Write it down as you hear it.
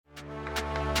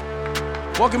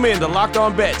Welcome in to Locked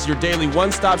On Bets, your daily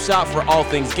one-stop shop for all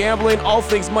things gambling, all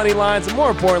things money lines, and more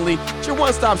importantly, it's your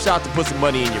one-stop shop to put some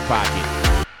money in your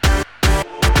pocket.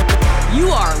 You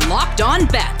are Locked On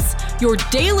Bets, your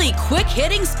daily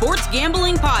quick-hitting sports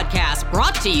gambling podcast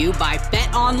brought to you by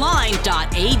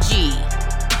BetOnline.ag.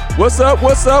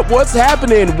 What's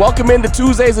happening? Welcome into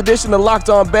Tuesday's edition of Locked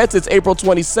On Bets. It's April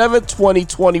 27th,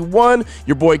 2021.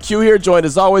 Your boy Q here, joined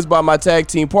as always by my tag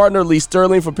team partner, Lee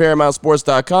Sterling from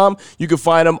ParamountSports.com. You can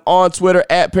find him on Twitter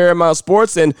at Paramount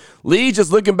Sports. And Lee, just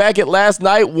looking back at last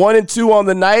night, 1-2 on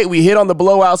the night. We hit on the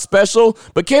blowout special,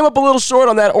 but came up a little short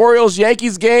on that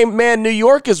Orioles-Yankees game. Man, New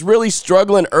York is really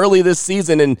struggling early this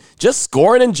season and just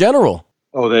scoring in general.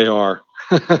 Oh, they are.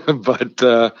 But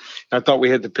I thought we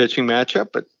had the pitching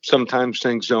matchup, but sometimes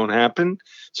things don't happen.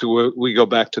 So we go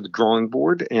back to the drawing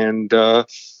board, and I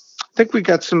think we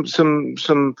got some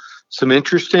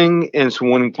interesting and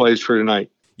some winning plays for tonight.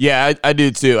 Yeah, I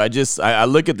do too. I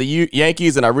look at the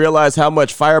Yankees and I realize how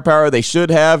much firepower they should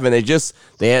have, and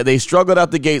they struggled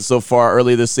out the gate so far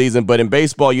early this season. But in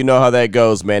baseball, you know how that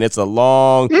goes, man. It's a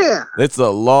long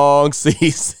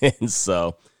season.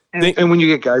 So, and when you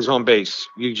get guys on base,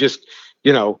 you just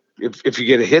if you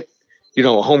get a hit,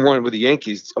 a home run with the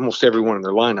Yankees, almost everyone in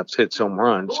their lineups hits home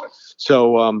runs.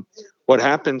 So what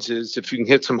happens is if you can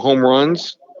hit some home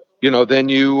runs, then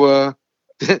you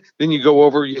go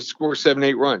over, you score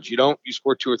 7-8 runs. You don't, you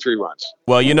score 2 or 3 runs.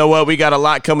 Well, you know what? We got a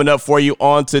lot coming up for you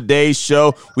on today's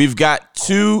show. We've got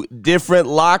 2 different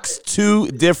locks,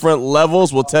 2 different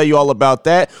levels. We'll tell you all about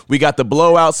that. We got the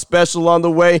blowout special on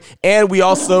the way, and we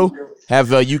also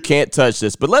have You Can't Touch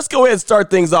This. But let's go ahead and start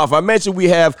things off. I mentioned we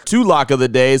have 2 lock of the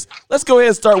days. Let's go ahead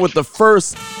and start with the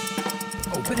first.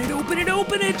 Open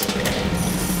it.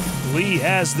 Lee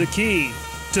has the key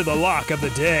to the lock of the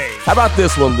day. How about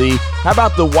this one, Lee? How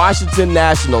about the Washington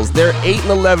Nationals? They're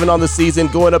 8-11 on the season,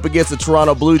 going up against the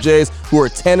Toronto Blue Jays, who are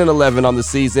 10-11 on the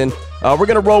season. We're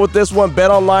going to roll with this one.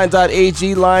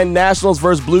 BetOnline.ag line, Nationals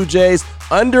versus Blue Jays.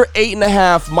 Under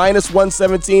 8.5,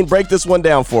 -117. Break this one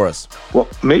down for us. Well,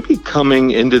 maybe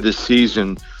coming into the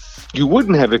season, you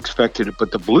wouldn't have expected it,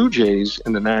 but the Blue Jays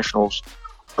and the Nationals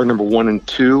are number 1 and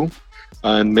 2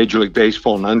 in Major League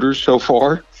Baseball and unders so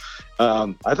far.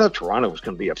 I thought Toronto was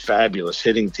going to be a fabulous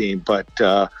hitting team, but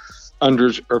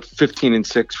unders are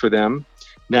 15-6 for them.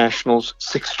 Nationals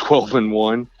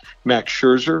 6-12-1. Max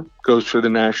Scherzer goes for the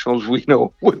Nationals. We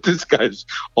know what this guy's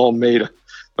all made of.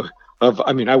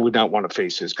 I mean, I would not want to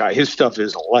face this guy. His stuff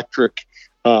is electric.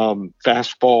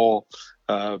 Fastball,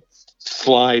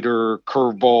 slider,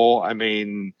 curveball. I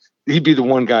mean, he'd be the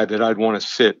one guy that I'd want to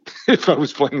sit if I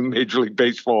was playing Major League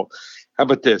Baseball. How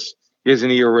about this? He has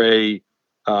an ERA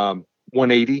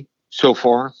 180 so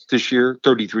far this year,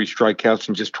 33 strikeouts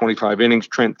in just 25 innings.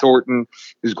 Trent Thornton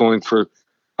is going for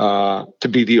to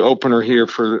be the opener here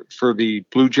for the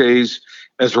Blue Jays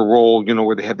as a role,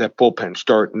 where they have that bullpen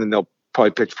start, and then they'll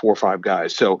probably pitch 4 or 5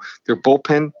 guys. So their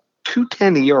bullpen,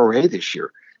 2.10 ERA this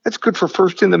year. That's good for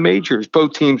first in the majors.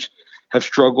 Both teams have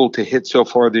struggled to hit so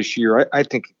far this year. I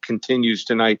think it continues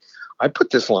tonight. I put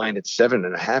this line at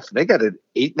 7.5. They got it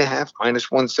 8.5,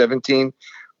 -117.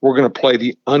 We're going to play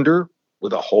the under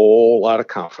with a whole lot of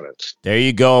confidence. There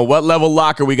you go. What level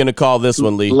lock are we going to call this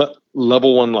one, Lee?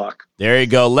 Level 1 lock. There you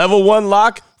go. Level 1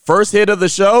 lock. First hit of the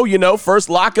show, first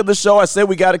lock of the show. I said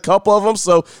we got a couple of them,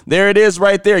 so there it is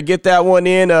right there. Get that one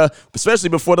in, especially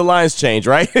before the lines change,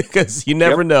 right? Because you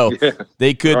never know. Yeah.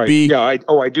 They could be. Yeah, I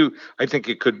do. I think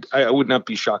it could. I would not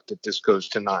be shocked if this goes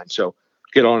to 9. So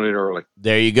get on it early.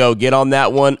 There you go. Get on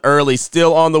that one early.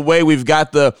 Still on the way. We've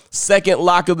got the second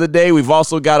lock of the day. We've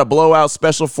also got a blowout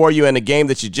special for you and a game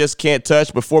that you just can't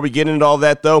touch. Before we get into all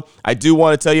that, though, I do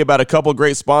want to tell you about a couple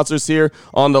great sponsors here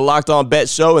on the Locked On Bet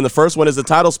Show. And the first one is the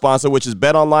title sponsor, which is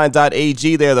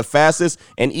BetOnline.ag. They're the fastest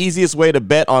and easiest way to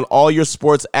bet on all your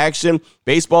sports action.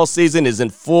 Baseball season is in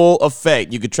full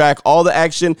effect. You can track all the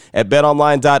action at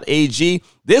BetOnline.ag.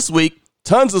 This week,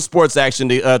 tons of sports action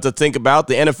to think about.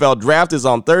 The NFL Draft is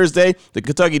on Thursday. The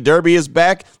Kentucky Derby is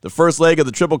back. The first leg of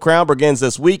the Triple Crown begins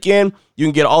this weekend. You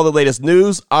can get all the latest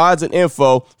news, odds, and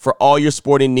info for all your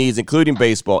sporting needs, including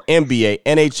baseball, NBA,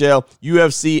 NHL,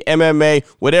 UFC, MMA,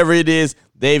 whatever it is.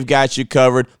 They've got you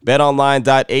covered.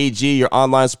 BetOnline.ag, your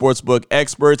online sportsbook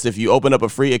experts. If you open up a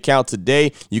free account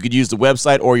today, you could use the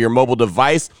website or your mobile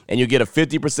device, and you'll get a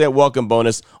 50% welcome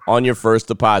bonus on your first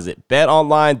deposit.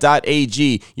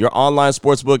 BetOnline.ag, your online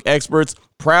sportsbook experts.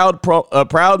 Proud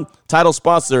title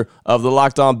sponsor of the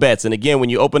Locked On Bets. And again, when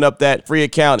you open up that free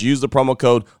account, use the promo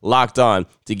code Locked On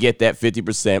to get that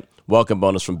 50% welcome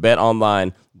bonus from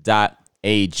BetOnline.ag.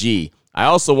 I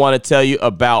also want to tell you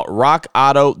about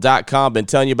rockauto.com. Been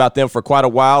telling you about them for quite a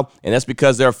while, and that's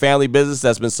because they're a family business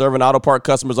that's been serving auto part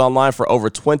customers online for over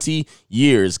 20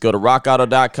 years. Go to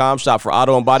rockauto.com, shop for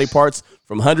auto and body parts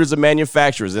from hundreds of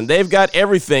manufacturers, and they've got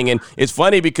everything. And it's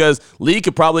funny because Lee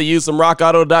could probably use some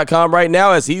rockauto.com right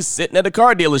now as he's sitting at a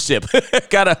car dealership.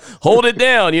 Got to hold it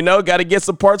down, got to get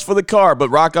some parts for the car.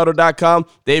 But rockauto.com,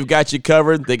 they've got you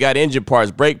covered. They got engine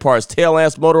parts, brake parts, tail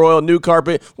lamps, motor oil, new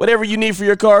carpet, whatever you need for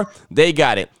your car, they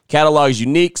got it. Catalog is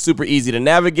unique, super easy to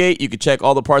navigate. You can check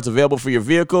all the parts available for your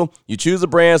vehicle. You choose the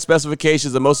brand,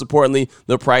 specifications, and most importantly,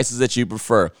 the prices that you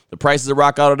prefer. The prices at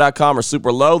rockauto.com are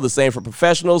super low, the same for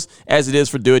professionals as it is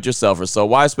for do-it-yourselfers. So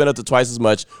why spend up to twice as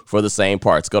much for the same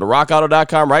parts? Go to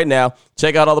rockauto.com right now.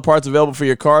 Check out all the parts available for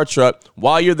your car or truck.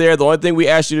 While you're there, the only thing we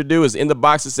ask you to do is in the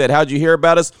box that said, how'd you hear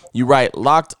about us? You write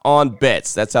Locked On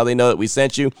Bets. That's how they know that we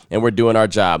sent you and we're doing our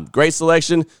job. Great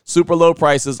selection, super low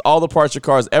prices, all the parts your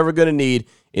car is ever going to need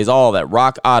is all at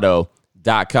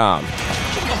rockauto.com.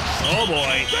 Oh,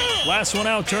 boy. Last one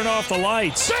out, turn off the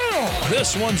lights.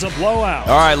 This one's a blowout.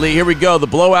 All right, Lee, here we go. The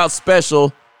blowout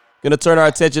special. Going to turn our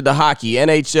attention to hockey,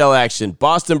 NHL action.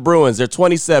 Boston Bruins, they're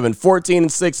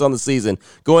 27-14-6 on the season,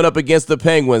 going up against the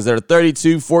Penguins. They're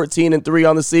 32-14-3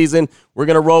 on the season. We're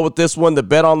going to roll with this one, the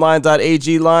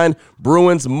betonline.ag line.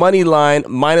 Bruins money line,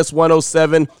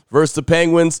 -107 versus the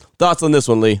Penguins. Thoughts on this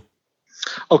one, Lee?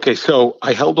 Okay, so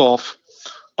I held off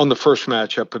on the first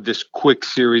matchup of this quick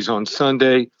series on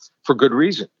Sunday for good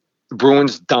reason. The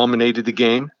Bruins dominated the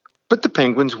game, but the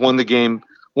Penguins won the game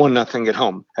 1-0 at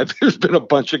home. There's been a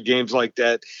bunch of games like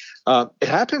that. It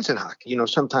happens in hockey.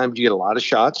 Sometimes you get a lot of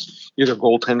shots. Either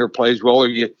goaltender plays well or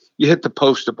you hit the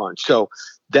post a bunch. So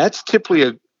that's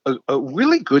typically a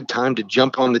really good time to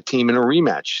jump on the team in a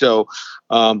rematch. So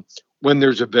when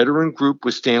there's a veteran group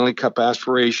with Stanley Cup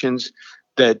aspirations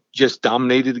that just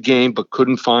dominated the game but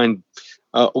couldn't find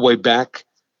a way back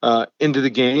into the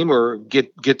game or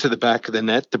get to the back of the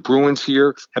net. The Bruins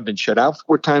here have been shut out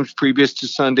 4 times previous to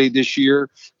Sunday this year.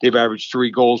 They've averaged 3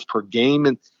 goals per game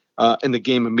in the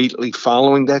game immediately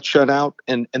following that shutout,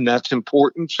 and that's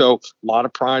important. So a lot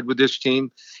of pride with this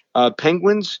team.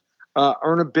 Penguins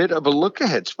are in a bit of a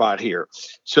look-ahead spot here.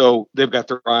 So they've got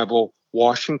their rival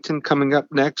Washington coming up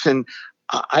next, and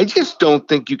I just don't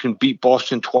think you can beat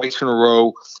Boston twice in a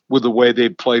row with the way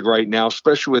they've played right now,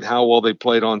 especially with how well they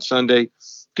played on Sunday.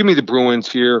 Give me the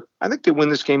Bruins here. I think they win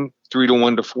this game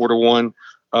 3-1 to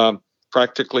 4-1.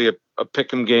 Practically a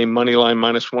pick'em game, money line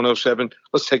 -107.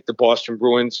 Let's take the Boston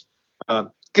Bruins.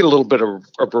 Get a little bit of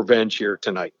revenge here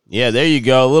tonight. Yeah, there you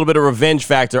go. A little bit of revenge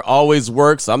factor always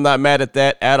works. I'm not mad at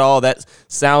that at all. That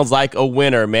sounds like a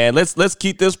winner, man. Let's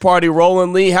keep this party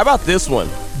rolling, Lee. How about this one?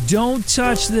 Don't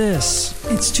touch this.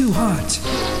 It's too hot.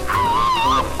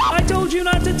 I told you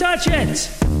not to touch it.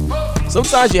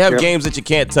 Sometimes you have games that you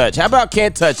can't touch. How about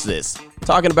can't touch this?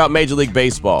 Talking about Major League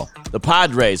Baseball. The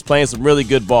Padres playing some really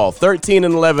good ball.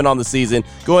 13-11 on the season,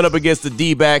 going up against the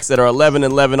D-backs that are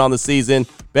 11-11 on the season.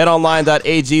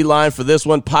 BetOnline.ag line for this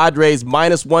one. Padres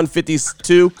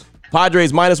 -152.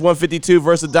 Padres -152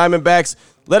 versus the Diamondbacks.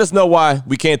 Let us know why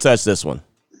we can't touch this one.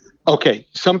 Okay,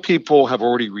 some people have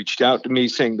already reached out to me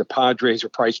saying the Padres are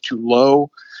priced too low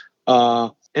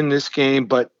in this game,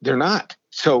 but they're not.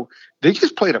 So they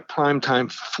just played a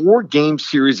primetime 4-game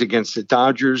series against the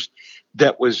Dodgers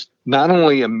that was not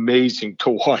only amazing to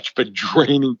watch, but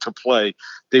draining to play.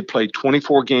 They played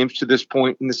 24 games to this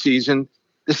point in the season.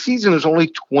 The season is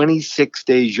only 26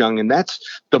 days young, and that's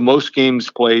the most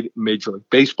games played in Major League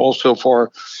Baseball so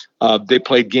far. They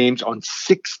played games on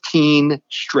 16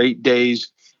 straight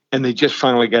days, and they just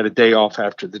finally got a day off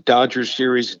after the Dodgers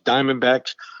series.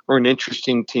 Diamondbacks are an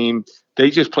interesting team. They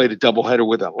just played a doubleheader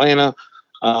with Atlanta,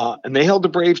 and they held the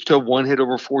Braves to 1 hit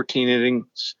over 14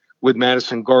 innings with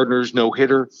Madison Gardner's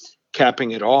no-hitter,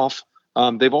 capping it off.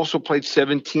 They've also played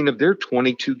 17 of their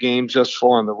 22 games thus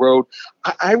far on the road.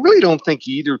 I really don't think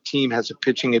either team has a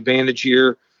pitching advantage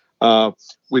here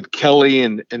with Kelly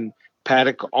and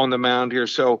Paddock on the mound here.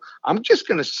 So I'm just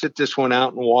going to sit this one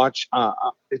out and watch.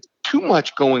 It's too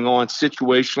much going on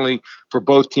situationally for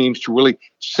both teams to really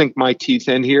sink my teeth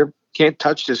in here. Can't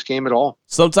touch this game at all.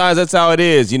 Sometimes that's how it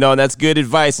is, and that's good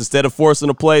advice. Instead of forcing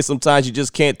a play, sometimes you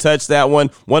just can't touch that one.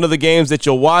 One of the games that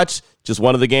you'll watch, just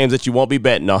one of the games that you won't be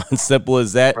betting on. Simple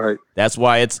as that. Right. That's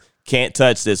why it's can't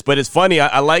touch this. But it's funny.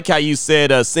 I like how you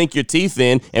said sink your teeth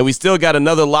in, and we still got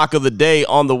another lock of the day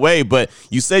on the way. But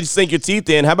you said sink your teeth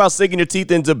in. How about sinking your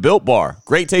teeth into Built Bar?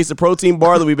 Great taste of protein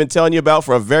bar that we've been telling you about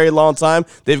for a very long time.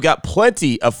 They've got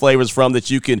plenty of flavors from that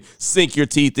you can sink your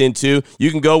teeth into.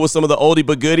 You can go with some of the oldie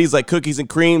but goodies like cookies and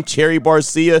cream, cherry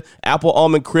barcia, apple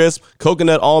almond crisp,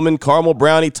 coconut almond, caramel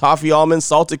brownie, toffee almond,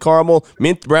 salted caramel,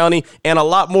 mint brownie, and a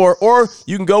lot more. Or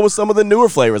you can go with some of the newer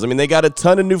flavors. I mean, they got a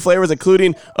ton of new flavors,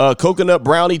 including coconut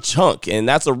brownie chunk, and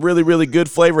that's a really, really good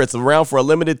flavor. It's around for a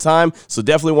limited time, so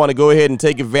definitely want to go ahead and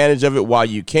take advantage of it while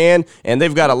you can, and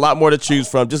they've got a lot more to choose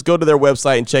from. Just go to their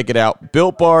website and check it out,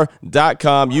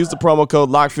 BuiltBar.com. Use the promo code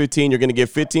LOCK15. You're going to get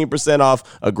 15%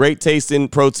 off a great tasting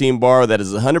protein bar that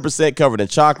is 100% covered in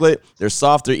chocolate. They're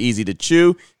soft, they're easy to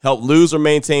chew, help lose or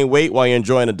maintain weight while you're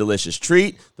enjoying a delicious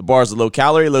treat. The bars are low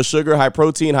calorie, low sugar, high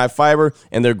protein, high fiber,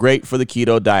 and they're great for the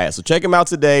keto diet. So check them out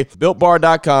today,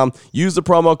 BuiltBar.com. Use the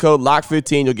promo code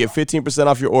LOCK15. You'll get 15%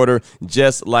 off your order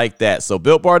just like that. So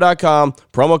BuiltBar.com,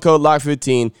 promo code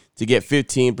LOCK15 to get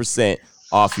 15%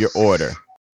 off your order.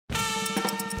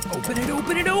 Open it,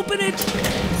 open it, open it.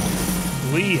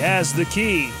 Lee has the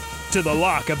key to the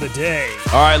lock of the day.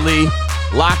 All right, Lee,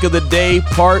 lock of the day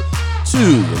part 2.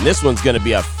 And this one's going to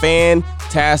be a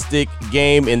fantastic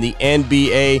game in the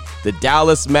NBA. The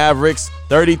Dallas Mavericks,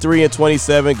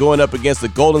 33-27, going up against the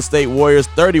Golden State Warriors,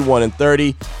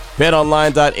 31-30.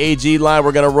 BetOnline.ag line,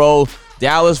 we're going to roll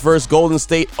Dallas versus Golden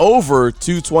State over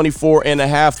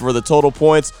 224.5 for the total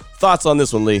points. Thoughts on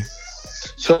this one, Lee?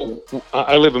 So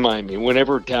I live in Miami.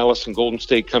 Whenever Dallas and Golden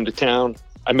State come to town,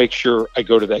 I make sure I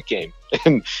go to that game.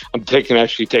 And I'm taking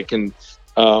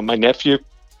my nephew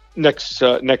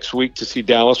next week to see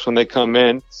Dallas when they come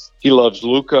in. He loves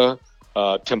Luka.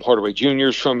 Tim Hardaway Jr.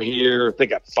 is from here. They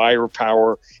got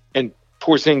firepower. And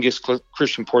Porzingis,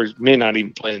 Christian Porzingis, may not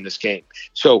even play in this game.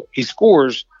 So he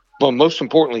scores, but most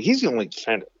importantly, he's the only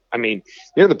defender. I mean,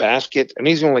 near the basket, and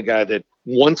he's the only guy that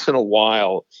once in a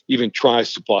while even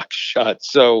tries to block a shot.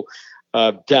 So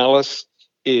Dallas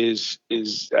is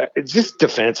just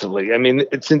defensively. I mean,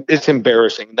 it's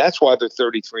embarrassing. That's why they're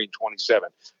 33-27.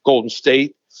 Golden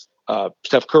State,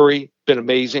 Steph Curry, been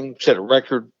amazing. Set a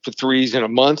record for threes in a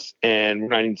month, and we're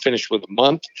not even finished with a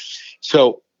month.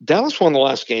 So Dallas won the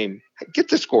last game. Get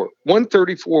the score,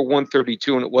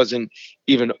 134-132, and it wasn't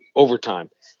even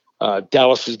overtime.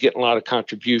 Dallas is getting a lot of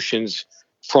contributions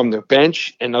from their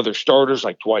bench and other starters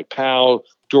like Dwight Powell,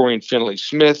 Dorian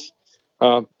Finney-Smith.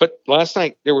 But last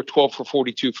night they were 12 for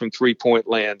 42 from three-point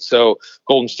land. So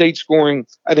Golden State scoring,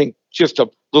 I think, just a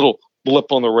little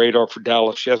blip on the radar for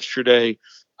Dallas yesterday.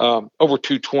 Over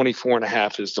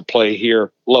 224.5 is the play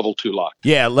here. Level 2 lock.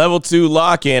 Yeah, level 2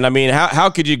 lock in. I mean, how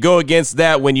could you go against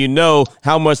that when you know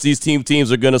how much these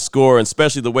teams are going to score, and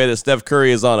especially the way that Steph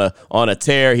Curry is on a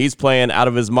tear. He's playing out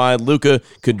of his mind. Luka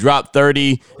could drop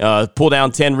 30, pull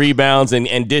down 10 rebounds,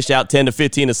 and dish out 10 to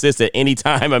 15 assists at any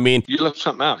time. I mean, you left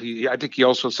something out. I think he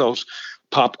also sells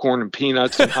popcorn and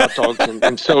peanuts and hot dogs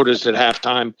and sodas at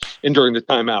halftime and during the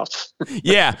timeouts.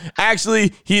 Yeah,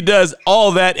 actually, he does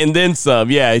all that and then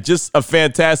some. Yeah, just a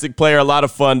fantastic player, a lot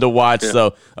of fun to watch. Yeah.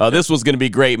 So this was going to be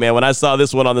great, man. When I saw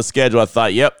this one on the schedule, I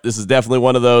thought, yep, this is definitely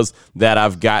one of those that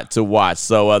I've got to watch.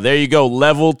 So there you go,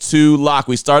 level 2 lock.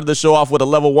 We started the show off with a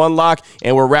level 1 lock,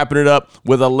 and we're wrapping it up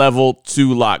with a level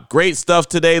 2 lock. Great stuff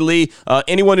today, Lee.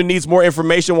 Anyone who needs more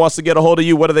information, wants to get a hold of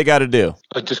you, what do they got to do?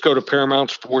 Just go to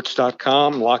ParamountSports.com.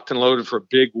 Locked and loaded for a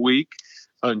big week.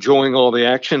 Enjoying all the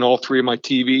action. All 3 of my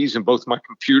TVs and both my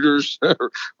computers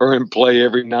are in play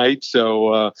every night.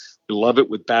 So we love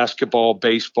it with basketball,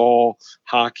 baseball,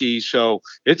 hockey. So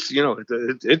it's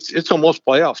almost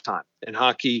playoff time in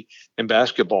hockey and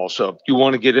basketball. So if you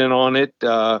want to get in on it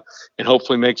and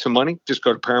hopefully make some money, just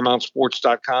go to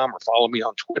ParamountSports.com or follow me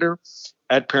on Twitter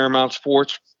at Paramount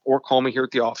Sports, or call me here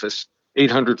at the office,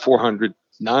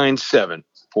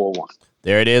 800-400-9741.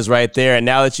 There it is right there. And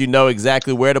now that you know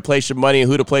exactly where to place your money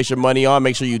and who to place your money on,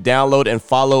 make sure you download and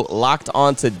follow Locked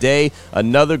On Today,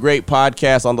 another great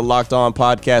podcast on the Locked On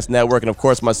Podcast Network. And, of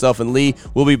course, myself and Lee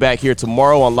will be back here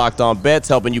tomorrow on Locked On Bets,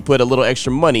 helping you put a little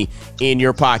extra money in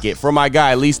your pocket. For my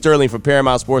guy, Lee Sterling from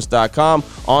ParamountSports.com,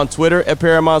 on Twitter at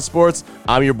Paramount Sports,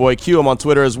 I'm your boy Q. I'm on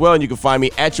Twitter as well, and you can find me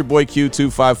at your boy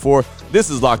Q254. This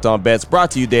is Locked On Bets,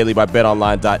 brought to you daily by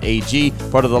BetOnline.ag,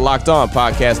 part of the Locked On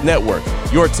Podcast Network,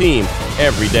 your team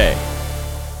every day.